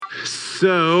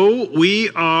So we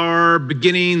are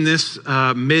beginning this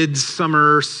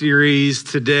midsummer series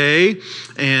today,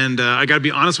 and I got to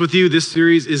be honest with you, this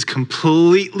series is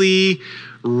completely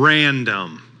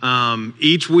random.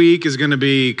 Each week is going to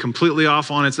be completely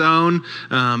off on its own.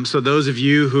 So those of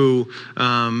you who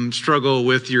struggle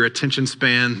with your attention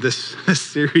span, this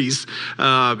series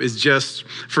is just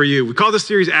for you. We call this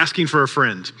series Asking for a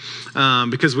Friend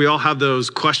because we all have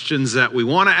those questions that we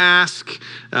want to ask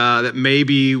that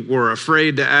maybe we're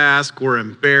afraid to ask, we're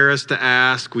embarrassed to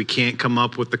ask, we can't come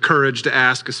up with the courage to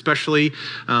ask, especially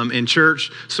in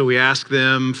church. So we ask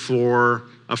them for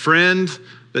a friend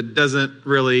that doesn't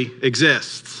really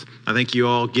exist. I think you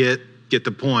all get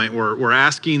the point. We're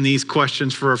asking these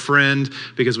questions for a friend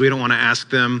because we don't want to ask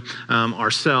them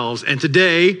ourselves. And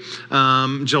today,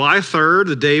 July 3rd,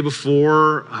 the day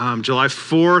before July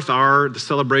 4th, the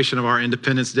celebration of our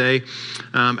Independence Day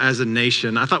as a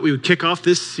nation, I thought we would kick off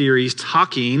this series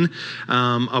talking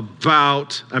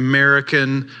about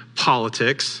American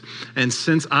politics. And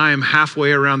since I am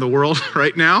halfway around the world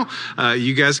right now,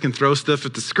 you guys can throw stuff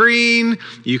at the screen,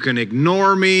 you can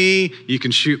ignore me, you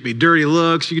can shoot me dirty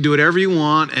looks, you can do whatever you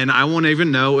want, and I won't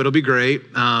even know. It'll be great.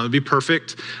 It'll be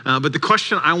perfect. But the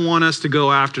question I want us to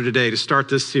go after today to start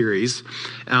this series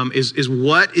is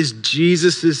what is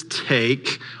Jesus's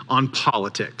take on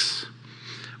politics?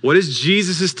 What is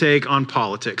Jesus's take on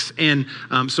politics? And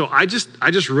so I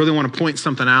just really want to point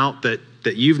something out that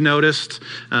you've noticed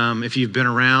if you've been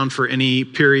around for any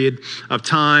period of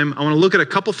time. I want to look at a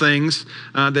couple things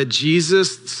that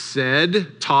Jesus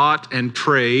said, taught, and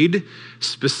prayed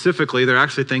specifically. They're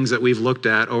actually things that we've looked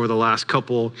at over the last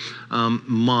couple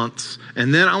months.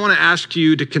 And then I want to ask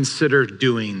you to consider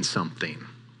doing something.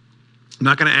 I'm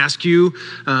not going to ask you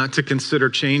to consider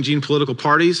changing political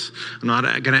parties. I'm not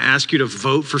going to ask you to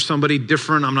vote for somebody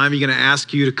different. I'm not even going to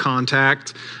ask you to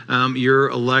contact your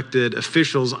elected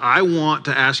officials. I want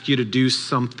to ask you to do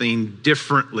something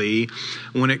differently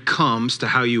when it comes to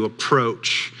how you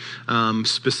approach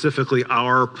specifically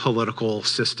our political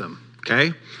system,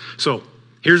 okay? So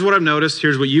here's what I've noticed.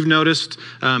 Here's what you've noticed.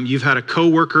 You've had a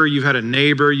coworker, you've had a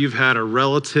neighbor, you've had a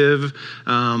relative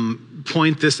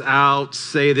point this out,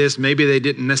 say this. Maybe they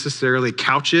didn't necessarily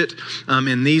couch it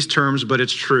in these terms, but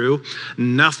it's true.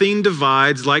 Nothing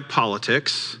divides like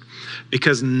politics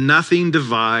because nothing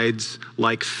divides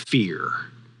like fear.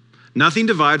 Nothing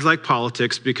divides like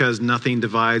politics because nothing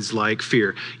divides like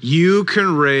fear. You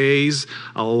can raise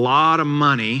a lot of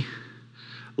money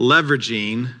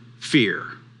leveraging fear.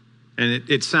 And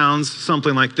it sounds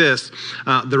something like this.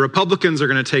 The Republicans are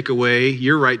going to take away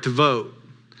your right to vote.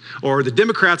 Or the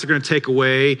Democrats are going to take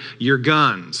away your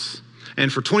guns.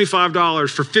 And for $25,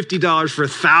 for $50, for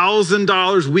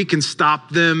 $1,000, we can stop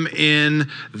them in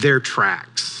their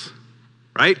tracks,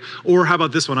 right? Or how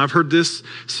about this one? I've heard this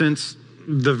since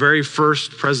the very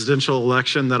first presidential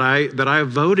election that I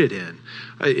voted in.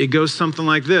 It goes something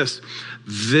like this.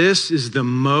 This is the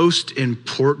most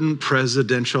important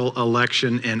presidential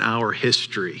election in our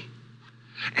history.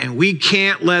 And we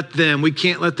can't let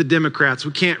the Democrats,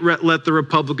 we can't let the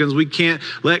Republicans, we can't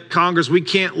let Congress, we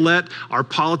can't let our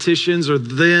politicians or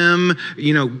them,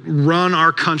 run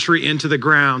our country into the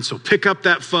ground. So pick up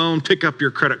that phone, pick up your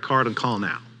credit card and call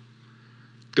now.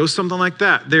 Go something like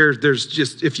that. There's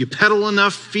just, if you peddle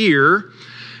enough fear,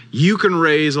 you can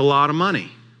raise a lot of money.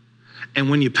 And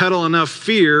when you peddle enough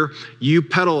fear, you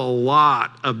peddle a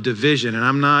lot of division. And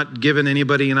I'm not giving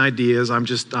anybody any ideas. I'm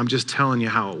just telling you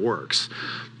how it works.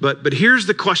 But here's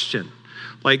the question.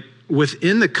 Like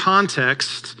within the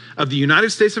context of the United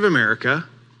States of America,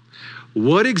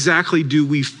 what exactly do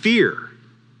we fear?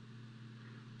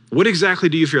 What exactly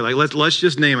do you fear? Like let's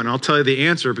just name it. And I'll tell you the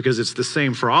answer because it's the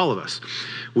same for all of us.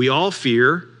 We all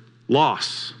fear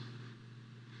loss.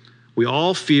 We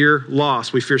all fear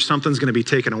loss. We fear something's going to be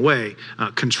taken away.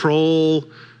 Control,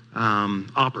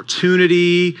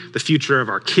 opportunity, the future of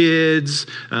our kids,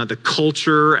 the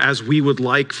culture as we would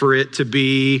like for it to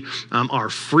be, our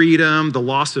freedom, the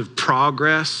loss of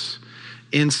progress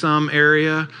in some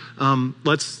area.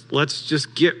 Let's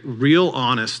just get real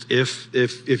honest.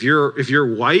 If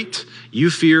you're white, you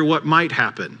fear what might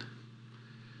happen.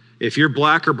 If you're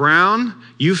black or brown,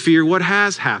 you fear what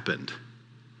has happened.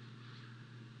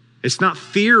 It's not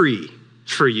theory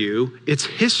for you, it's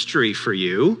history for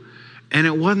you, and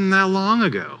it wasn't that long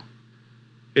ago.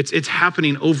 It's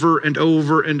happening over and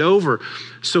over and over.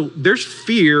 So there's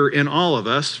fear in all of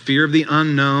us, fear of the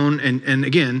unknown, and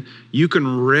again, you can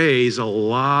raise a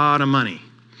lot of money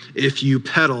if you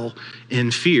peddle in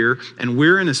fear, and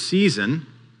we're in a season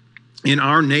in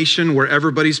our nation where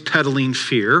everybody's peddling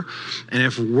fear. And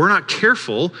if we're not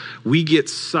careful, we get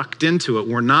sucked into it.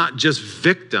 We're not just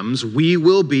victims. We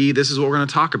will be, this is what we're going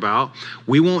to talk about,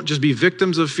 we won't just be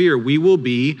victims of fear. We will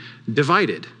be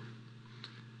divided.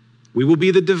 We will be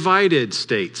the divided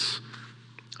states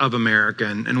of America.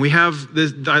 And we have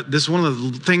this is one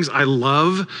of the things I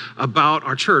love about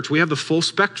our church. We have the full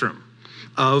spectrum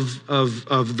of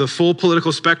the full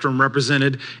political spectrum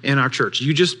represented in our church.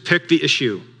 You just pick the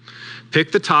issue.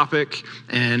 Pick the topic,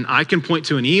 and I can point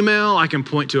to an email, I can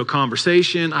point to a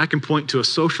conversation, I can point to a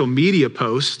social media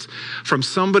post from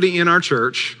somebody in our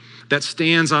church that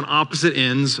stands on opposite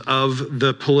ends of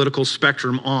the political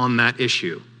spectrum on that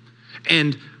issue.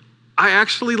 And I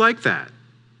actually like that.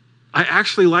 I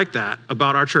actually like that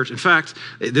about our church. In fact,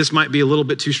 this might be a little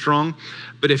bit too strong,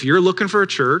 but if you're looking for a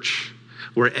church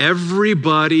where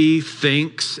everybody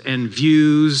thinks and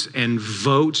views and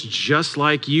votes just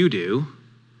like you do,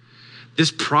 this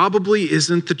probably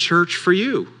isn't the church for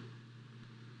you.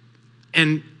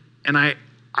 And I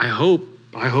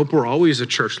hope we're always a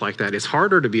church like that. It's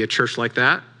harder to be a church like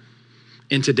that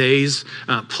in today's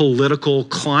political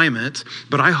climate,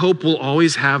 but I hope we'll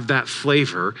always have that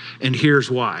flavor, and here's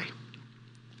why.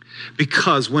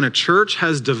 Because when a church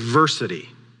has diversity,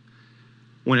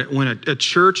 when a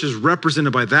church is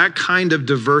represented by that kind of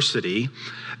diversity,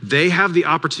 they have the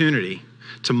opportunity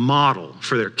to model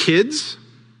for their kids,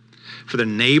 for their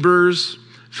neighbors,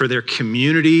 for their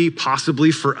community,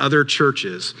 possibly for other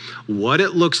churches, what it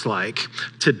looks like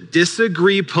to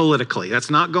disagree politically. That's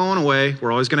not going away.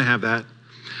 We're always going to have that.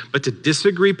 But to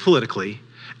disagree politically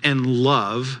and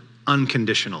love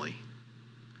unconditionally.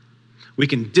 We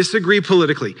can disagree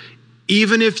politically.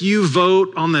 Even if you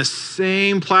vote on the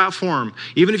same platform,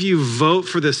 even if you vote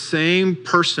for the same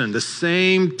person, the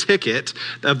same ticket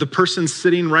of the person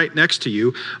sitting right next to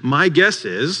you, my guess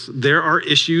is there are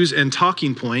issues and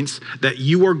talking points that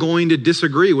you are going to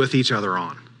disagree with each other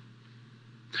on.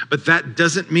 But that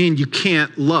doesn't mean you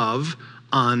can't love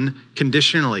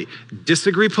unconditionally.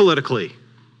 Disagree politically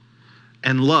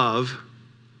and love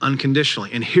unconditionally.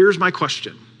 And here's my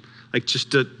question. Like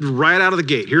just right out of the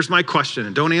gate, here's my question,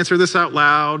 and don't answer this out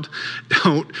loud.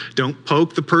 Don't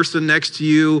poke the person next to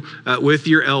you with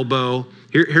your elbow.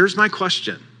 Here's my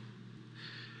question.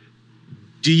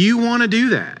 Do you want to do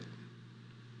that?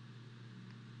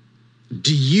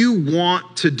 Do you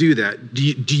want to do that?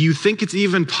 Do you think it's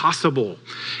even possible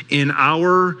in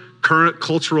our current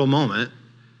cultural moment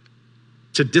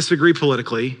to disagree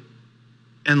politically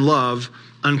and love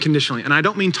unconditionally? And I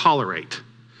don't mean tolerate.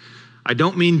 I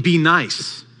don't mean be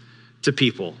nice to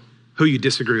people who you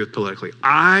disagree with politically.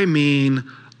 I mean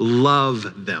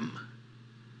love them.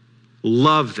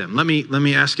 Love them. Let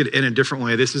me ask it in a different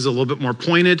way. This is a little bit more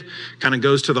pointed, kind of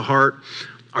goes to the heart.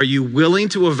 Are you willing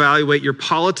to evaluate your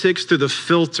politics through the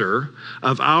filter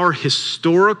of our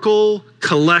historical,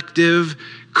 collective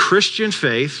Christian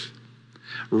faith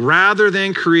rather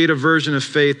than create a version of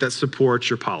faith that supports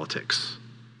your politics?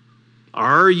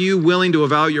 Are you willing to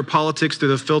evaluate your politics through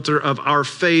the filter of our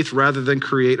faith rather than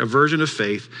create a version of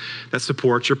faith that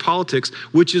supports your politics,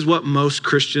 which is what most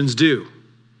Christians do?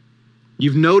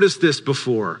 You've noticed this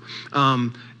before.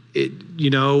 You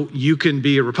can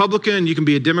be a Republican, you can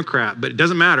be a Democrat, but it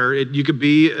doesn't matter. You could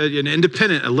be an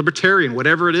independent, a libertarian,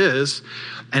 whatever it is,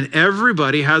 and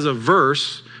everybody has a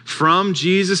verse from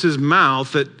Jesus'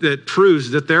 mouth that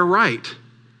proves that they're right.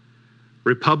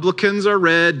 Republicans are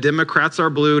red, Democrats are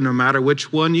blue. No matter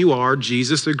which one you are,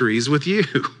 Jesus agrees with you.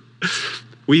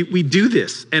 We do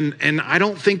this, and I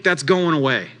don't think that's going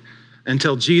away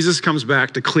until Jesus comes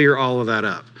back to clear all of that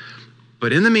up.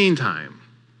 But in the meantime,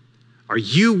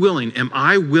 am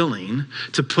I willing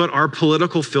to put our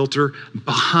political filter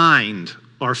behind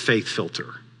our faith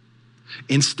filter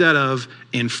instead of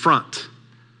in front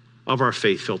of our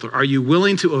faith filter? Are you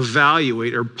willing to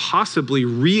evaluate or possibly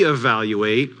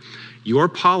reevaluate your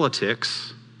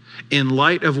politics in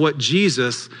light of what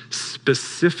Jesus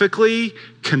specifically,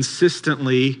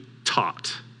 consistently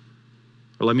taught?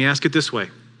 Or let me ask it this way.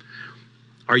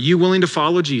 Are you willing to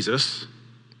follow Jesus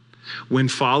when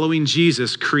following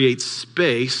Jesus creates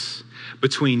space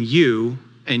between you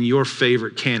and your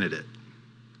favorite candidate?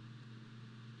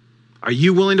 Are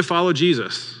you willing to follow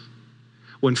Jesus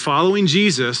when following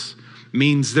Jesus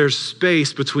means there's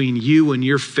space between you and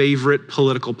your favorite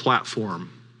political platform?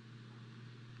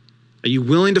 Are you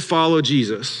willing to follow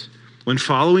Jesus when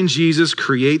following Jesus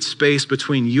creates space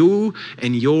between you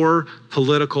and your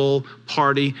political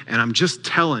party? And I'm just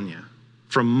telling you,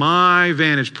 from my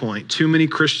vantage point, too many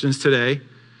Christians today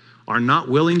are not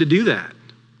willing to do that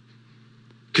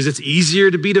because it's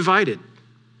easier to be divided.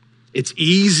 It's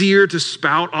easier to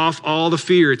spout off all the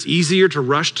fear. It's easier to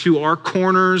rush to our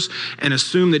corners and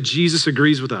assume that Jesus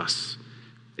agrees with us.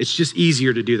 It's just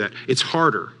easier to do that. It's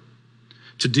harder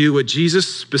to do what Jesus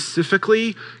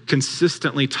specifically,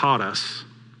 consistently taught us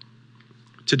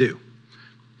to do.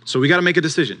 So we got to make a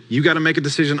decision. You got to make a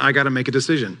decision. I got to make a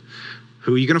decision.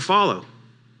 Who are you going to follow?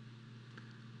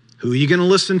 Who are you going to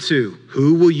listen to?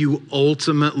 Who will you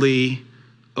ultimately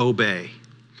obey?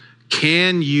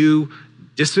 Can you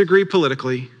disagree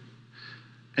politically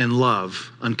and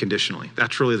love unconditionally?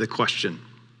 That's really the question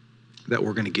that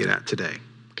we're going to get at today.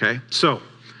 Okay? So,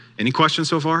 any questions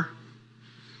so far?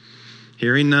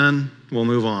 Hearing none, we'll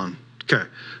move on. Okay.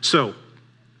 So,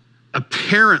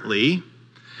 apparently,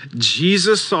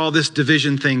 Jesus saw this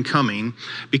division thing coming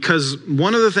because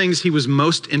one of the things he was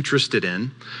most interested in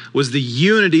was the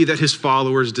unity that his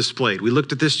followers displayed. We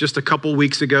looked at this just a couple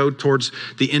weeks ago towards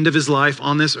the end of his life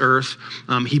on this earth.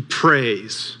 He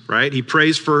prays, right? He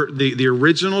prays for the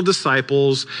original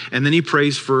disciples, and then he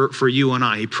prays for you and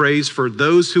I. He prays for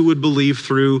those who would believe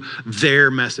through their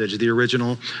message, the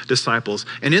original disciples.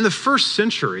 And in the first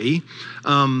century,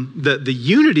 the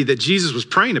unity that Jesus was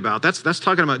praying about, that's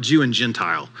talking about Jew and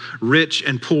Gentile, rich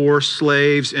and poor,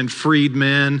 slaves and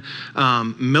freedmen,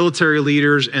 military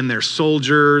leaders and their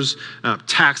soldiers,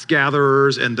 tax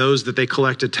gatherers and those that they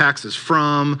collected taxes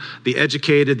from, the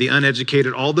educated, the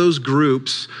uneducated. All those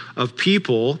groups of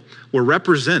people were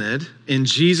represented in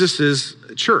Jesus's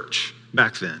church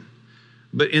back then.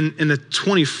 But in the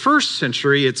 21st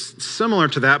century, it's similar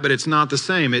to that, but it's not the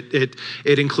same. It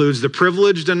includes the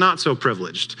privileged and not so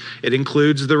privileged. It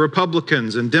includes the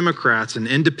Republicans and Democrats and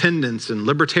independents and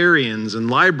libertarians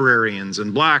and librarians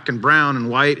and black and brown and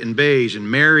white and beige and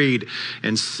married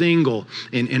and single.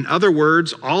 In other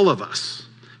words, all of us.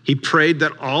 He prayed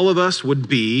that all of us would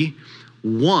be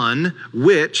one,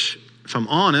 which, if I'm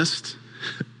honest,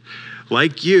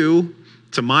 like you,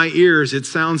 to my ears, it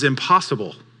sounds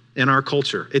impossible. In our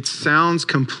culture, it sounds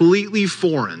completely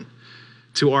foreign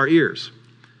to our ears.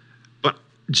 But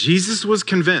Jesus was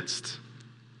convinced,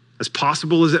 as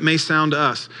possible as it may sound to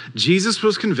us, Jesus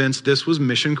was convinced this was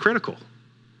mission critical.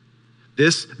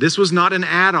 This was not an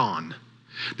add-on.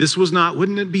 This was not,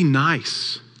 wouldn't it be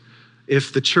nice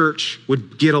if the church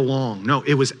would get along? No,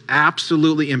 it was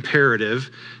absolutely imperative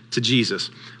to Jesus,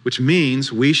 which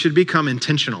means we should become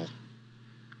intentional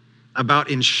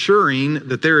about ensuring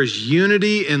that there is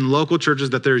unity in local churches,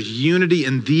 that there's unity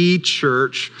in the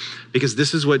church, because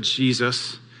this is what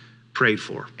Jesus prayed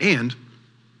for. And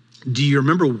do you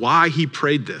remember why he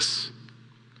prayed this?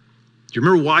 Do you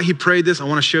remember why he prayed this? I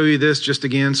want to show you this just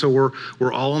again so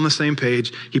we're all on the same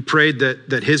page. He prayed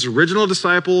that his original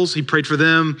disciples, he prayed for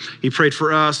them, he prayed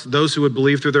for us, those who would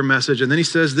believe through their message. And then he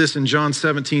says this in John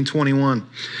 17:21.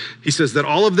 He says that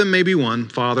all of them may be one,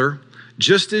 Father,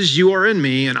 just as you are in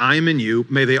me and I am in you,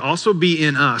 may they also be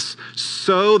in us,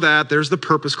 so that, there's the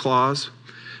purpose clause,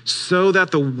 so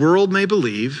that the world may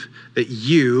believe that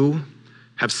you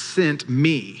have sent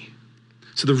me.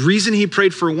 So the reason he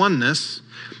prayed for oneness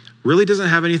really doesn't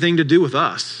have anything to do with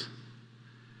us.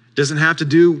 It doesn't have to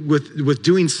do with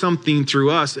doing something through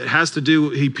us. It has to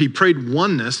do, he prayed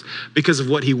oneness because of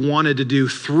what he wanted to do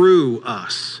through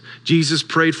us. Jesus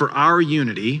prayed for our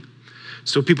unity.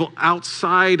 So people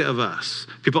outside of us,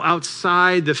 people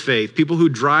outside the faith, people who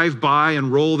drive by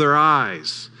and roll their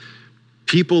eyes,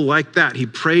 people like that, he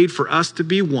prayed for us to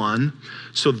be one,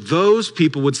 so those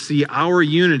people would see our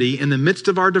unity in the midst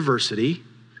of our diversity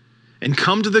and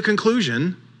come to the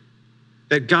conclusion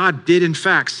that God did in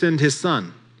fact send his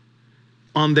son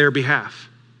on their behalf,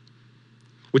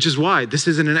 which is why this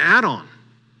isn't an add-on.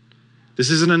 This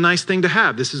isn't a nice thing to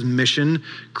have. This is mission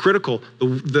critical.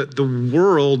 The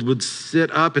world would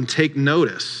sit up and take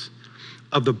notice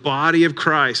of the body of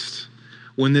Christ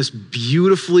when this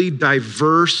beautifully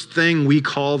diverse thing we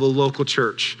call the local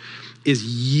church is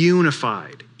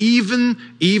unified, even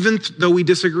though we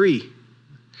disagree,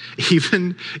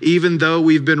 even though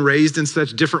we've been raised in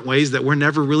such different ways that we're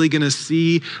never really going to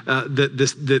see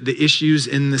the issues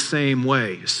in the same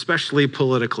way, especially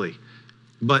politically.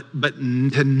 But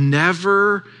to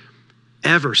never,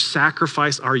 ever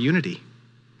sacrifice our unity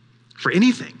for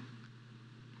anything.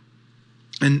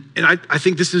 And I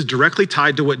think this is directly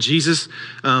tied to what Jesus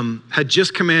had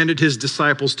just commanded his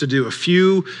disciples to do a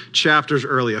few chapters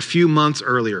earlier, a few months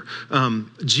earlier.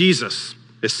 Jesus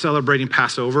is celebrating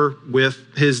Passover with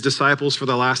his disciples for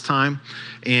the last time.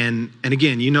 And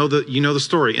again, you know the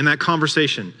story. In that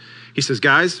conversation, he says,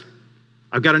 guys,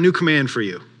 I've got a new command for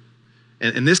you.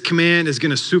 And this command is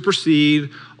going to supersede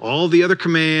all the other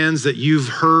commands that you've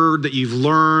heard, that you've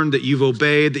learned, that you've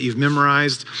obeyed, that you've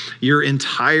memorized your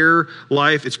entire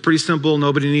life. It's pretty simple.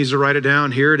 Nobody needs to write it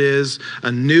down. Here it is.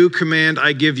 A new command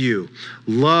I give you.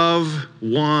 Love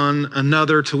one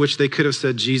another, to which they could have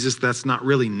said, Jesus, that's not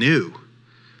really new.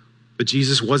 But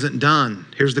Jesus wasn't done.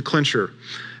 Here's the clincher.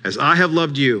 As I have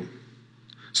loved you,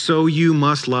 so you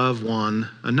must love one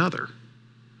another.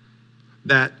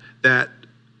 That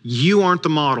you aren't the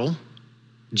model.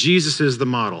 Jesus is the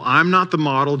model. I'm not the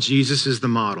model. Jesus is the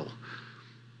model.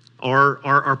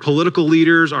 Our political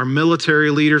leaders, our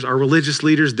military leaders, our religious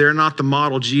leaders, they're not the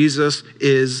model. Jesus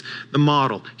is the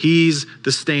model. He's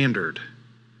the standard.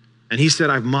 And he said,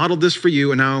 I've modeled this for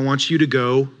you, and now I want you to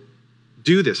go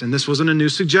do this. And this wasn't a new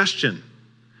suggestion.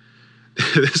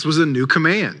 This was a new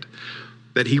command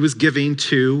that he was giving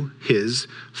to his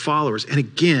followers. And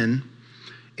again,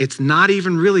 it's not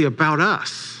even really about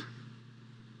us.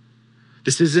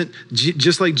 This isn't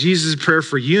just like Jesus' prayer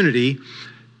for unity.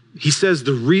 He says,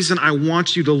 the reason I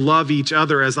want you to love each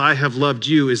other as I have loved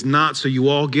you is not so you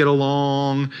all get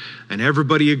along and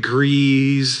everybody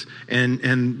agrees and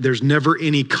there's never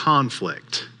any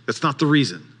conflict. That's not the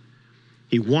reason.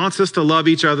 He wants us to love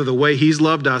each other the way he's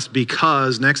loved us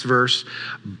because, next verse,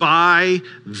 by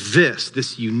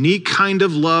this unique kind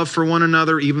of love for one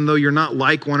another, even though you're not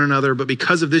like one another, but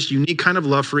because of this unique kind of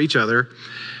love for each other,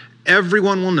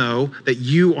 everyone will know that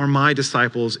you are my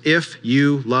disciples if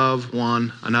you love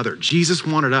one another. Jesus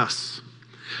wanted us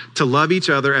to love each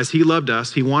other as he loved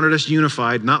us. He wanted us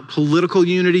unified, not political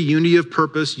unity, unity of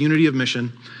purpose, unity of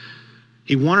mission.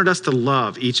 He wanted us to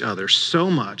love each other so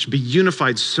much, be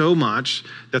unified so much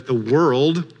that the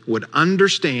world would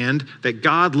understand that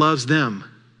God loves them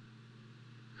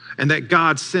and that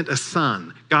God sent a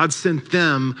son. God sent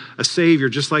them a savior,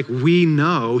 just like we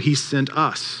know he sent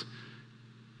us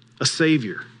a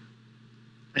savior.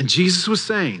 And Jesus was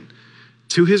saying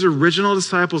to his original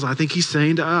disciples, I think he's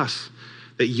saying to us,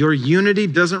 that your unity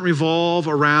doesn't revolve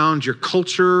around your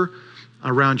culture,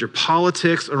 around your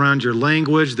politics, around your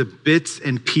language, the bits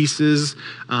and pieces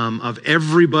of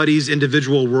everybody's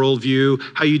individual worldview,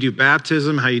 how you do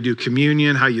baptism, how you do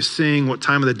communion, how you sing, what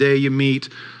time of the day you meet.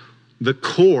 The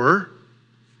core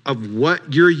of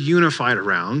what you're unified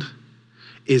around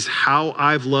is how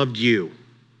I've loved you.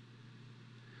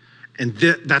 And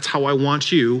that's how I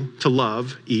want you to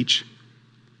love each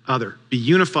other. Be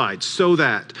unified so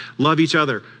that, love each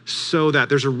other so that.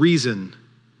 There's a reason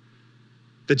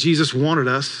that Jesus wanted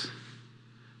us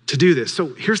to do this.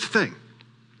 So here's the thing.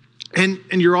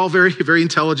 And you're all very, very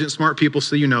intelligent, smart people,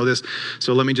 so you know this.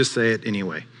 So let me just say it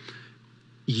anyway.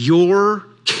 Your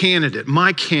candidate,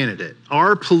 my candidate,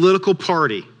 our political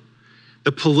party,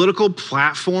 the political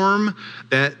platform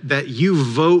that you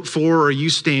vote for or you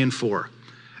stand for,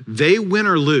 they win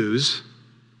or lose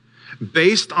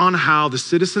based on how the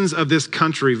citizens of this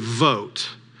country vote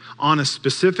on a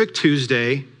specific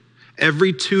Tuesday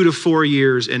every 2 to 4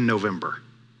 years in November.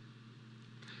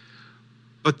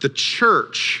 But the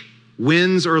church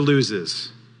wins or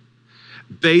loses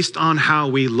based on how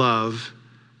we love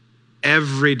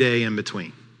every day in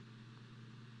between.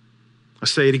 I'll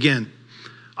say it again.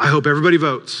 I hope everybody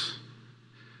votes.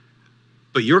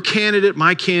 But your candidate,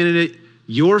 my candidate,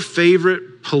 your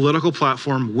favorite political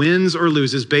platform wins or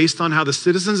loses based on how the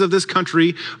citizens of this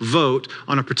country vote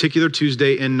on a particular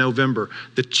Tuesday in November.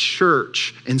 The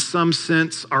church, in some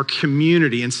sense, our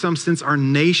community, in some sense, our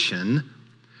nation,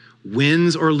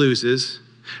 wins or loses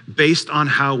based on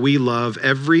how we love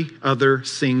every other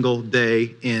single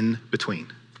day in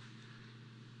between.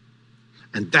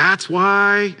 And that's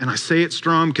why, and I say it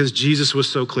strong because Jesus was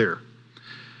so clear,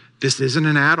 this isn't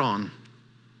an add-on.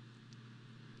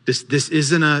 This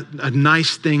isn't a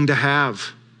nice thing to have.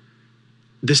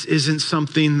 This isn't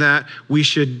something that we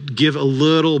should give a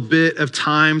little bit of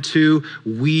time to.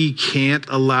 We can't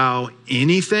allow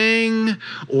anything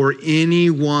or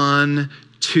anyone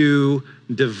to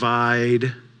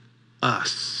divide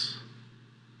us.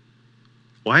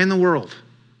 Why in the world?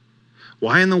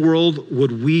 Why in the world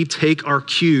would we take our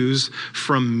cues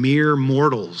from mere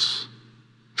mortals?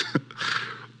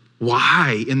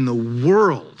 Why in the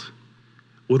world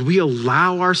would we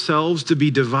allow ourselves to be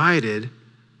divided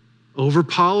over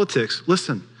politics?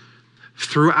 Listen,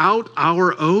 throughout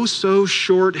our oh so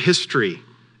short history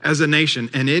as a nation,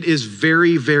 and it is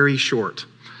very, very short,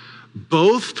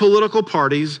 both political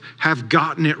parties have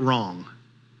gotten it wrong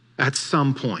at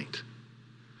some point.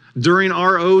 During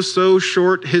our oh so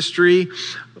short history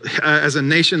as a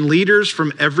nation, leaders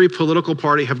from every political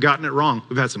party have gotten it wrong.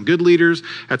 We've had some good leaders,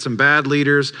 had some bad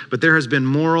leaders, but there has been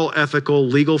moral, ethical,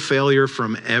 legal failure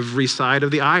from every side of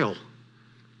the aisle.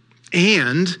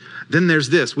 And then there's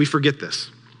this, we forget this.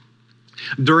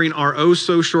 During our oh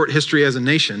so short history as a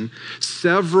nation,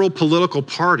 several political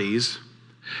parties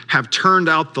have turned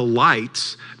out the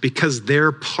lights because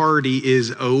their party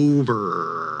is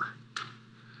over.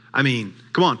 I mean,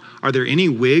 come on, are there any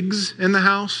Whigs in the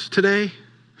house today?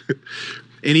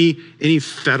 Any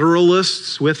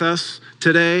Federalists with us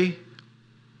today?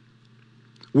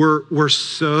 We're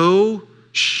so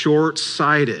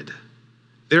short-sighted.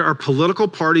 There are political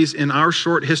parties in our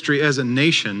short history as a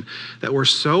nation that were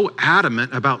so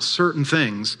adamant about certain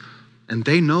things, and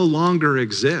they no longer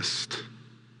exist.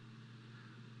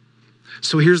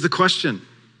 So here's the question.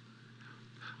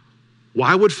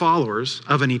 Why would followers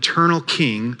of an eternal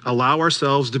king allow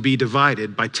ourselves to be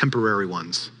divided by temporary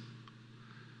ones?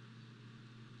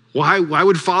 Why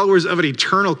would followers of an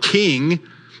eternal king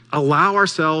allow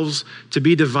ourselves to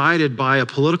be divided by a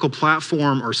political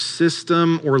platform or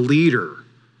system or leader?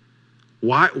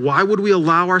 Why would we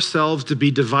allow ourselves to be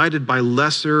divided by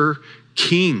lesser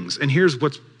kings? And here's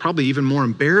what's probably even more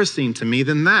embarrassing to me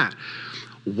than that.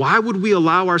 Why would we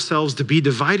allow ourselves to be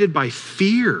divided by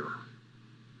fear?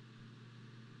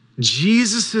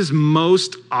 Jesus'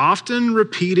 most often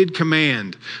repeated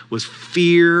command was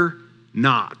fear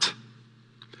not.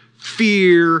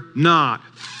 Fear not.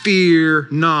 Fear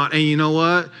not. And you know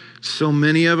what? So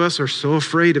many of us are so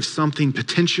afraid of something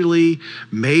potentially,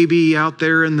 maybe out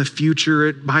there in the future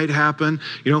it might happen.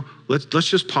 You know, let's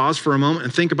just pause for a moment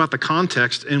and think about the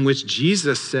context in which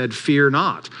Jesus said, fear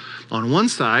not. On one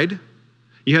side,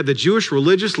 you had the Jewish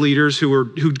religious leaders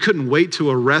who couldn't wait to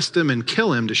arrest him and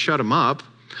kill him to shut him up.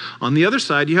 On the other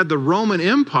side, you had the Roman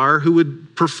Empire who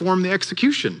would perform the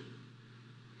execution.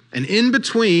 And in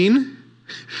between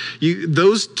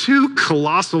those two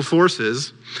colossal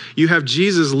forces, you have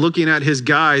Jesus looking at his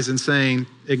guys and saying,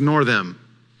 ignore them.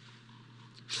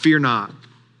 Fear not.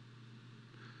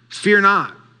 Fear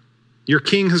not. Your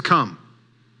king has come.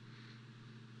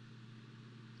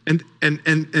 And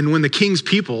when the king's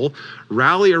people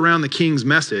rally around the king's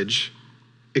message,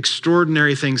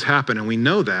 extraordinary things happen. And we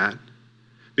know that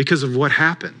because of what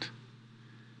happened.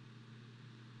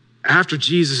 After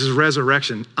Jesus'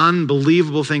 resurrection,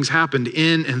 unbelievable things happened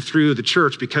in and through the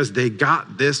church because they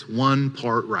got this one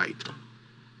part right.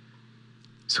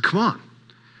 So come on.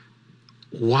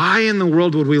 Why in the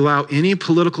world would we allow any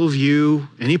political view,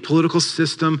 any political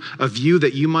system, a view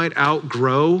that you might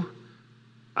outgrow?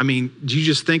 I mean, do you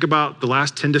just think about the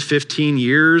last 10 to 15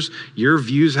 years, your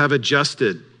views have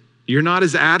adjusted. You're not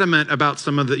as adamant about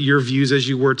some of your views as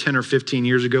you were 10 or 15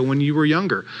 years ago when you were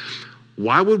younger.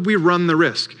 Why would we run the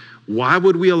risk? Why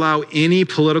would we allow any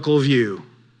political view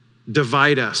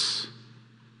divide us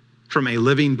from a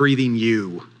living, breathing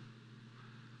you?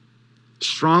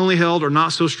 Strongly held or not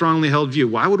so strongly held view.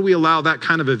 Why would we allow that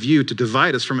kind of a view to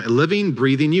divide us from a living,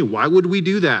 breathing you? Why would we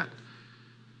do that?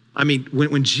 I mean,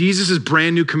 when Jesus'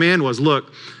 brand new command was,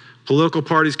 look, political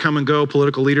parties come and go,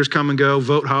 political leaders come and go,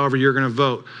 vote however you're going to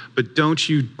vote, but don't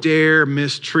you dare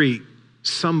mistreat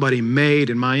somebody made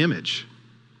in my image.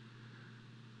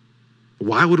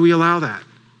 Why would we allow that?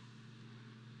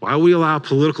 Why would we allow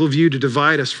political view to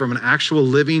divide us from an actual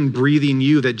living, breathing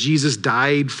you that Jesus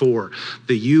died for?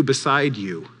 The you beside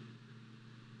you.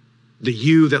 The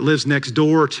you that lives next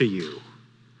door to you.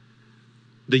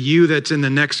 The you that's in the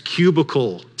next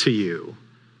cubicle to you.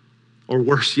 Or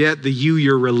worse yet, the you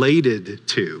you're related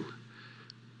to.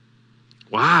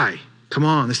 Why? Come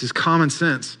on, this is common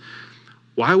sense.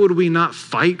 Why would we not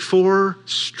fight for,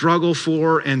 struggle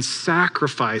for, and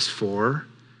sacrifice for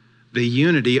the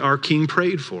unity our King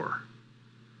prayed for?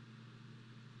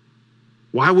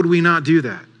 Why would we not do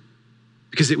that?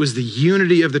 Because it was the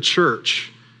unity of the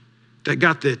church that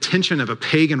got the attention of a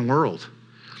pagan world.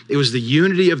 It was the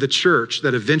unity of the church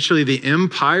that eventually the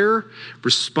empire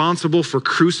responsible for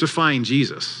crucifying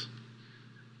Jesus,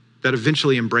 that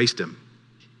eventually embraced him.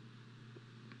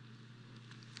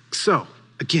 So,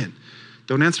 again,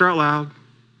 don't answer out loud,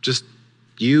 just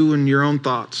you and your own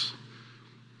thoughts.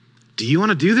 Do you want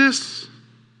to do this?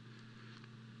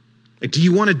 Like, do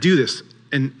you want to do this?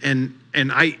 And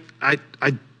I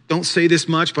don't say this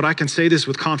much, but I can say this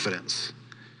with confidence.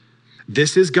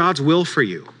 This is God's will for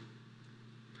you.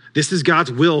 This is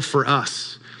God's will for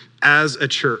us as a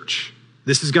church.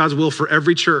 This is God's will for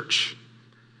every church,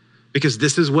 because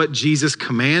this is what Jesus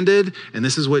commanded and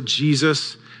this is what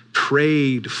Jesus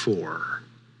prayed for.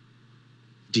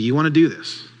 Do you want to do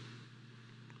this?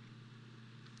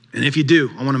 And if you do,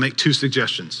 I want to make two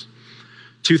suggestions.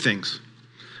 Two things.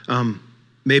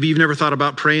 Maybe you've never thought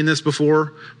about praying this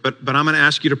before, but I'm going to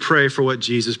ask you to pray for what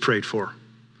Jesus prayed for.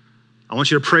 I want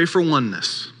you to pray for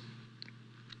oneness.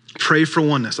 Pray for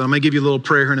oneness. I'm going to give you a little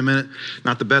prayer here in a minute.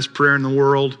 Not the best prayer in the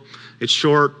world. It's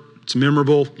short. It's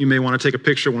memorable. You may want to take a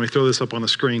picture when we throw this up on the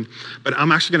screen. But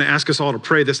I'm actually going to ask us all to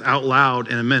pray this out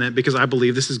loud in a minute because I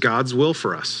believe this is God's will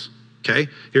for us. Okay?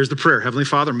 Here's the prayer. Heavenly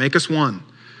Father, make us one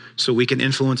so we can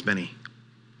influence many.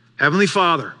 Heavenly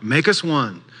Father, make us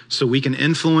one so we can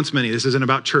influence many. This isn't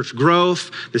about church growth.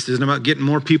 This isn't about getting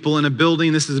more people in a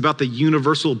building. This is about the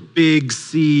universal big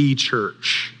C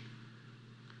church.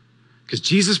 Because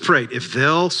Jesus prayed, if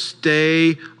they'll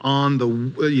stay on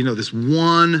this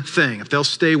one thing, if they'll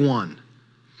stay one,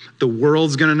 the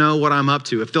world's going to know what I'm up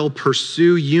to. If they'll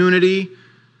pursue unity,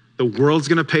 the world's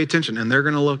going to pay attention and they're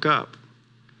going to look up.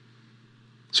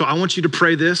 So I want you to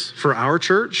pray this for our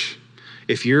church.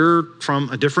 If you're from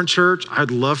a different church,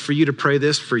 I'd love for you to pray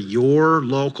this for your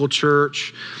local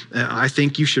church. I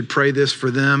think you should pray this for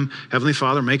them. Heavenly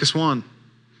Father, make us one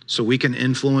so we can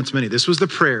influence many. This was the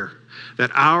prayer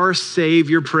that our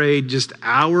Savior prayed just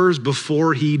hours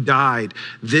before he died.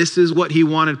 This is what he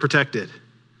wanted protected,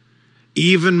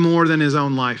 even more than his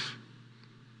own life.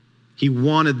 He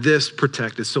wanted this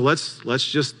protected. So let's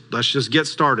just get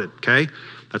started, okay?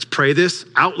 Let's pray this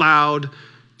out loud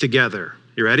together.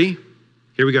 You ready?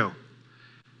 Here we go.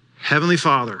 Heavenly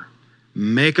Father,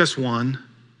 make us one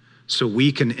so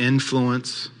we can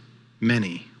influence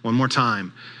many. One more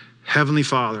time. Heavenly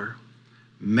Father,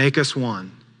 make us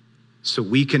one so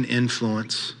we can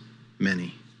influence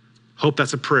many. Hope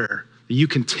that's a prayer that you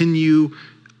continue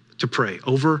to pray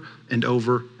over and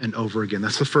over and over again.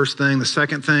 That's the first thing. The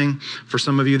second thing, for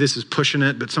some of you, this is pushing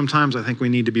it, but sometimes I think we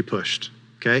need to be pushed,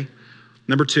 okay?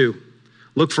 Number 2,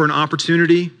 look for an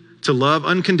opportunity to love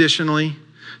unconditionally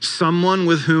someone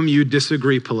with whom you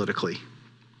disagree politically.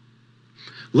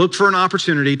 Look for an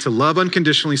opportunity to love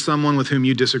unconditionally someone with whom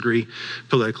you disagree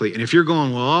politically. And if you're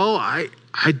going, well, I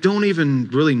don't even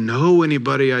really know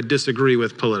anybody I disagree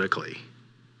with politically,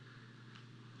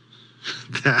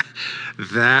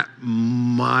 that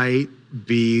might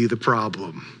be the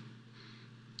problem.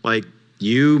 Like,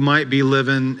 you might be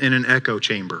living in an echo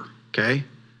chamber, okay?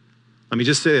 Let me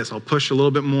just say this. I'll push a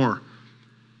little bit more.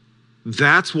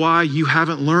 That's why you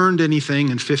haven't learned anything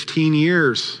in 15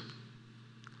 years.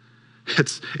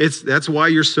 That's why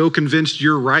you're so convinced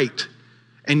you're right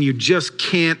and you just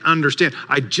can't understand.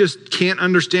 I just can't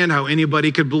understand how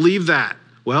anybody could believe that.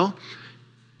 Well,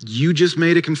 you just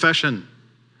made a confession.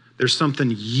 There's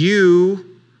something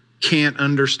you can't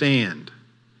understand.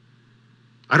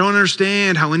 I don't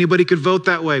understand how anybody could vote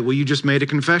that way. Well, you just made a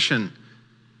confession.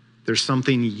 There's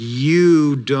something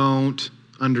you don't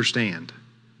understand.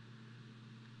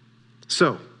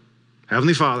 So,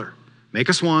 Heavenly Father, make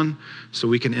us one so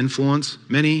we can influence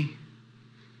many,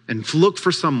 and look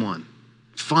for someone,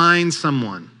 find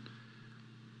someone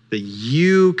that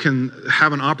you can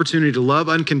have an opportunity to love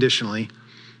unconditionally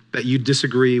that you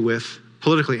disagree with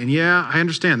politically. And yeah, I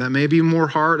understand that may be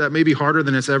harder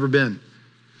than it's ever been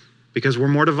because we're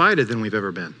more divided than we've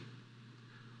ever been.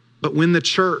 But when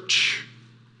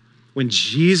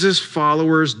Jesus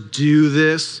followers do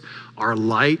this, our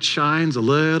light shines a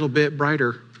little bit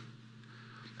brighter.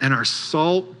 And our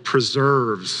salt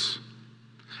preserves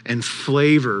and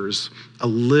flavors a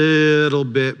little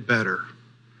bit better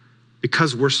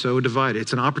because we're so divided.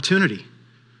 It's an opportunity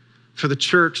for the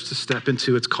church to step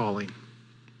into its calling.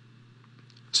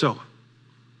 So,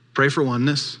 pray for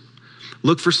oneness.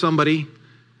 Look for somebody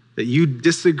that you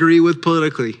disagree with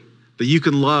politically, that you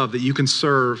can love, that you can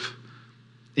serve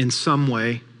in some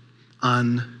way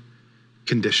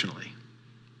unconditionally.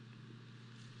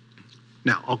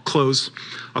 Now, I'll close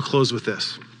with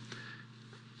this.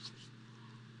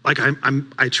 Like,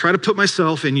 I try to put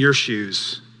myself in your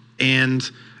shoes, and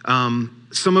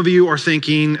some of you are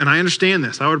thinking, and I understand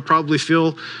this, I would probably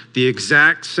feel the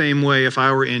exact same way if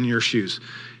I were in your shoes.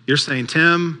 You're saying,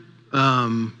 Tim,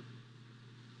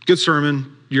 good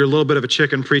sermon. You're a little bit of a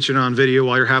chicken preaching on video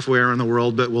while you're halfway around the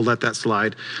world, but we'll let that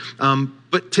slide.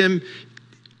 But Tim,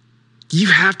 you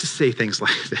have to say things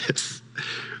like this.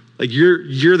 Like,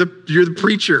 you're the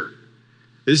preacher.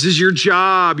 This is your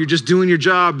job. You're just doing your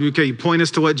job. Okay, you point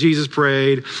us to what Jesus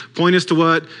prayed, point us to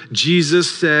what Jesus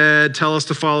said, tell us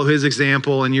to follow his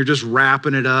example, and you're just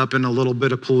wrapping it up in a little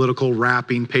bit of political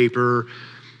wrapping paper.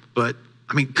 But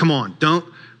I mean, come on,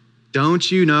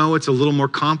 don't you know it's a little more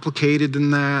complicated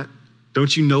than that?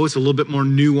 Don't you know it's a little bit more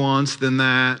nuanced than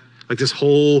that? Like, this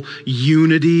whole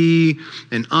unity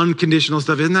and unconditional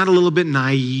stuff, isn't that a little bit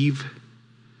naive?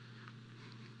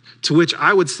 To which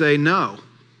I would say, no,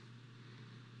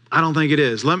 I don't think it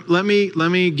is. Let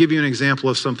me give you an example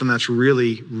of something that's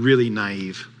really, really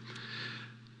naive.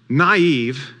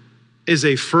 Naive is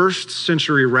a first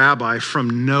century rabbi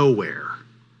from nowhere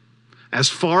as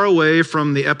far away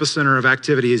from the epicenter of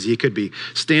activity as he could be,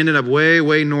 standing up way,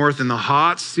 way north in the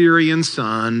hot Syrian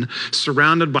sun,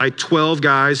 surrounded by 12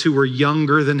 guys who were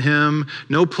younger than him,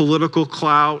 no political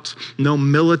clout, no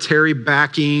military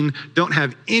backing, don't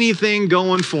have anything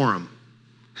going for him.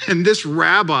 And this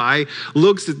rabbi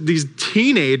looks at these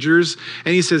teenagers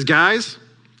and he says, guys,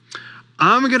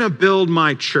 I'm going to build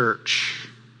my church.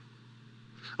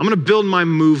 I'm going to build my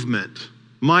movement,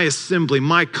 my assembly,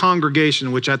 my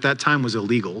congregation, which at that time was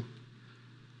illegal.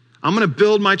 I'm going to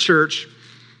build my church,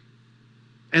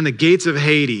 and the gates of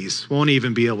Hades won't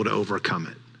even be able to overcome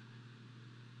it.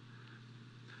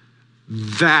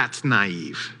 That's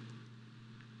naive.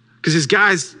 Because his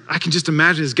guys, I can just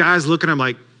imagine his guys looking at him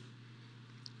like,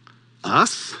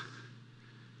 us?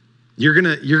 You're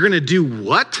gonna do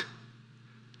what?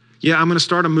 Yeah, I'm gonna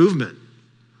start a movement,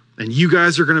 and you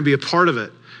guys are gonna be a part of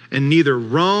it. And neither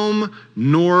Rome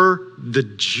nor the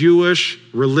Jewish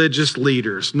religious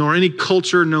leaders, nor any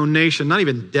culture, no nation, not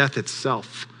even death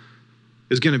itself,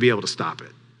 is gonna be able to stop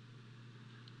it.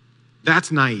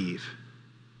 That's naive.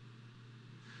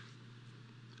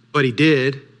 But he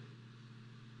did.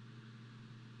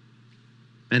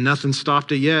 And nothing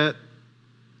stopped it yet.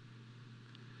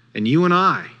 And you and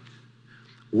I,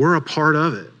 we're a part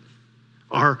of it.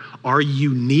 Our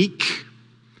unique,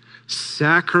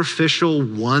 sacrificial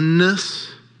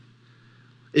oneness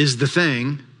is the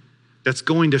thing that's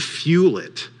going to fuel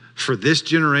it for this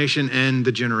generation and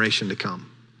the generation to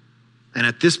come. And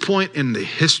at this point in the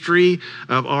history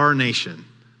of our nation,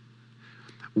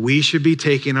 we should be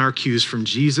taking our cues from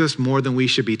Jesus more than we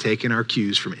should be taking our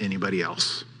cues from anybody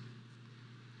else.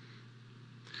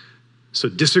 So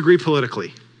disagree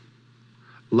politically.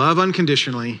 Love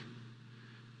unconditionally,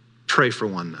 pray for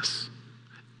oneness.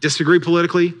 Disagree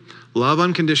politically, love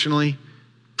unconditionally,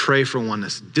 pray for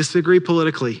oneness. Disagree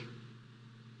politically,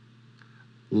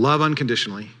 love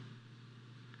unconditionally,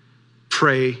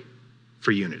 pray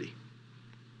for unity.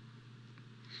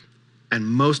 And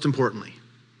most importantly,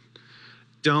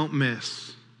 don't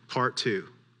miss part 2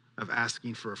 of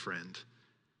Asking for a Friend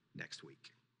next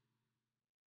week.